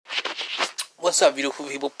What's up, beautiful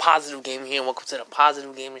people? Positive Gaming here, and welcome to the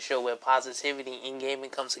Positive Gaming Show, where positivity and gaming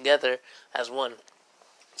comes together as one.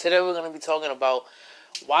 Today we're going to be talking about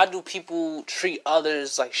why do people treat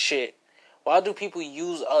others like shit? Why do people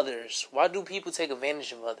use others? Why do people take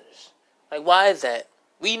advantage of others? Like, why is that?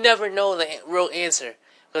 We never know the real answer,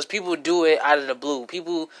 because people do it out of the blue.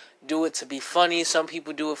 People do it to be funny. Some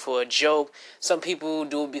people do it for a joke. Some people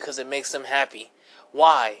do it because it makes them happy.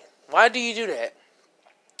 Why? Why do you do that?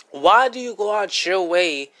 Why do you go out your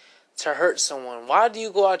way to hurt someone? Why do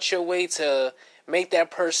you go out your way to make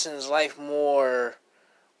that person's life more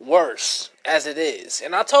worse as it is?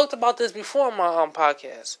 And I talked about this before on my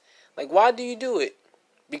podcast. Like, why do you do it?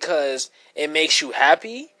 Because it makes you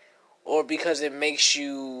happy? Or because it makes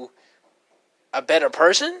you a better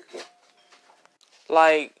person?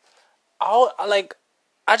 Like,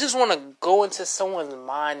 I just want to go into someone's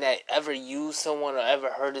mind that ever used someone or ever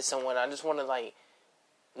hurted someone. I just want to,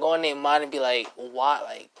 go in their mind and be like,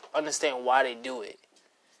 why, understand why they do it.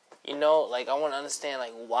 You know, I want to understand,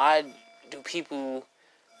 why do people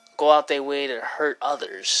go out their way to hurt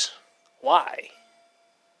others? Why?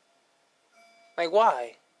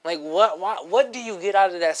 Why? What do you get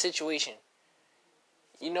out of that situation?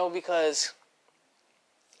 You know, because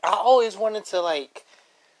I always wanted to,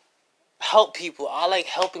 help people. I like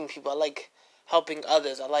helping people. I like helping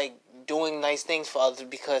others. I like doing nice things for others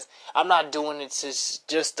because I'm not doing it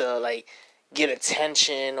just to get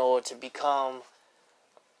attention or to become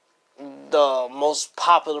the most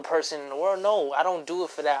popular person in the world. No, I don't do it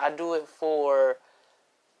for that. I do it for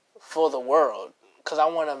the world, because I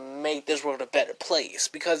want to make this world a better place.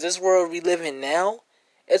 Because this world we live in now,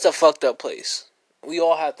 it's a fucked up place. We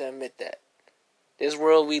all have to admit that. This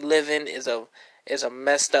world we live in is a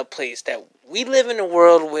messed up place. That we live in a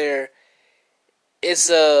world where it's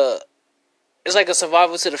like a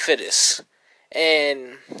survival to the fittest.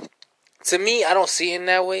 And to me, I don't see it in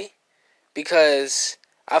that way, because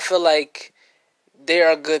I feel like there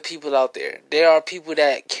are good people out there. There are people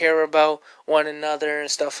that care about one another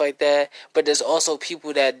and stuff like that. But there's also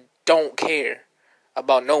people that don't care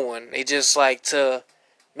about no one. They just like to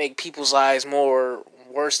make people's lives more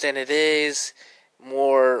worse than it is.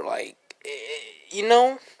 More you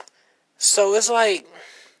know? So it's like,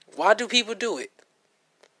 why do people do it?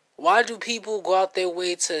 Why do people go out their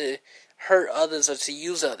way to hurt others or to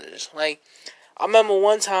use others? I remember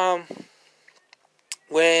one time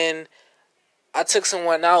when I took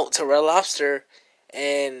someone out to Red Lobster,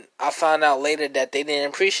 and I found out later that they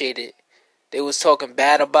didn't appreciate it. They was talking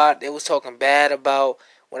bad about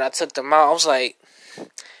when I took them out. I was like,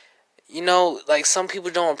 some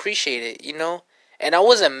people don't appreciate it, And I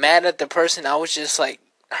wasn't mad at the person. I was just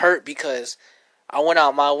hurt, because I went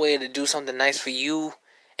out my way to do something nice for you,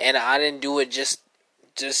 and I didn't do it just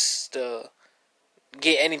to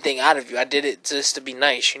get anything out of you. I did it just to be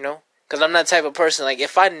nice, Because I'm not the type of person,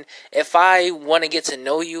 if I want to get to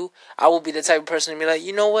know you, I will be the type of person to be like,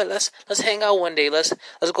 you know what, let's hang out one day. Let's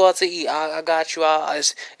go out to eat. I got you.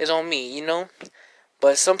 It's on me,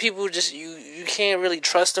 But some people just, you can't really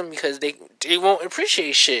trust them, because they won't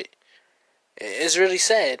appreciate shit. It's really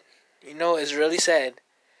sad. It's really sad.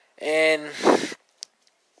 And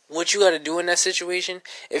what you got to do in that situation,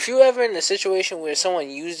 if you ever in a situation where someone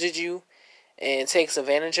uses you and takes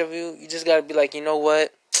advantage of you, you just got to be like, you know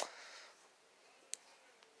what?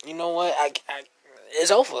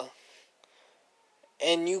 It's over.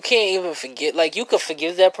 And you can't even forget, you could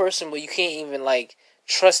forgive that person, but you can't even,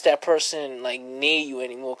 trust that person, near you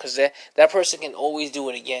anymore, because that person can always do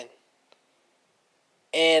it again.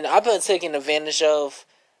 And I've been taken advantage of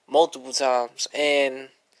multiple times, and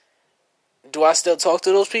do I still talk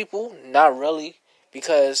to those people? Not really,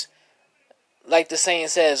 because, like the saying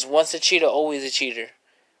says, once a cheater, always a cheater.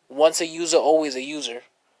 Once a user, always a user.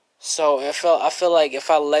 So I feel like if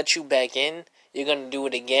I let you back in, you're gonna do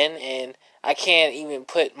it again, and I can't even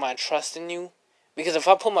put my trust in you, because if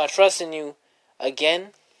I put my trust in you again,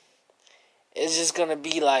 it's just gonna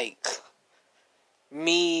be like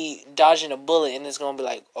me dodging a bullet, and it's gonna be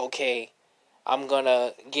like, okay, I'm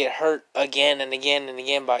gonna get hurt again and again and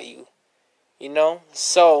again by you,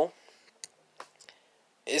 So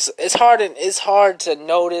it's hard to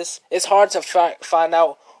notice. It's hard to find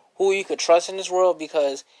out who you could trust in this world,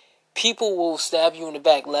 because people will stab you in the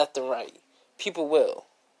back left and right. People will.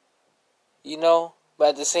 But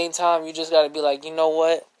at the same time, you just got to be like, you know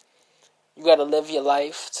what? You got to live your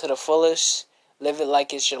life to the fullest. Live it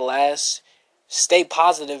like it's your last. Stay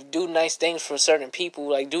positive. Do nice things for certain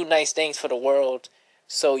people. Do nice things for the world,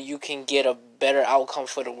 so you can get a better outcome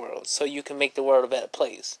for the world. So you can make the world a better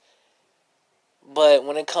place. But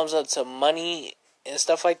when it comes up to money and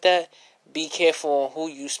stuff like that, be careful on who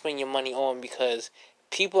you spend your money on, because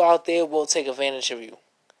people out there will take advantage of you.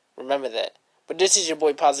 Remember that. But this is your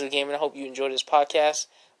boy Positive Gaming. I hope you enjoyed this podcast.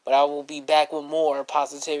 But I will be back with more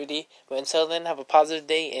positivity. But until then, have a positive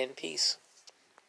day and peace.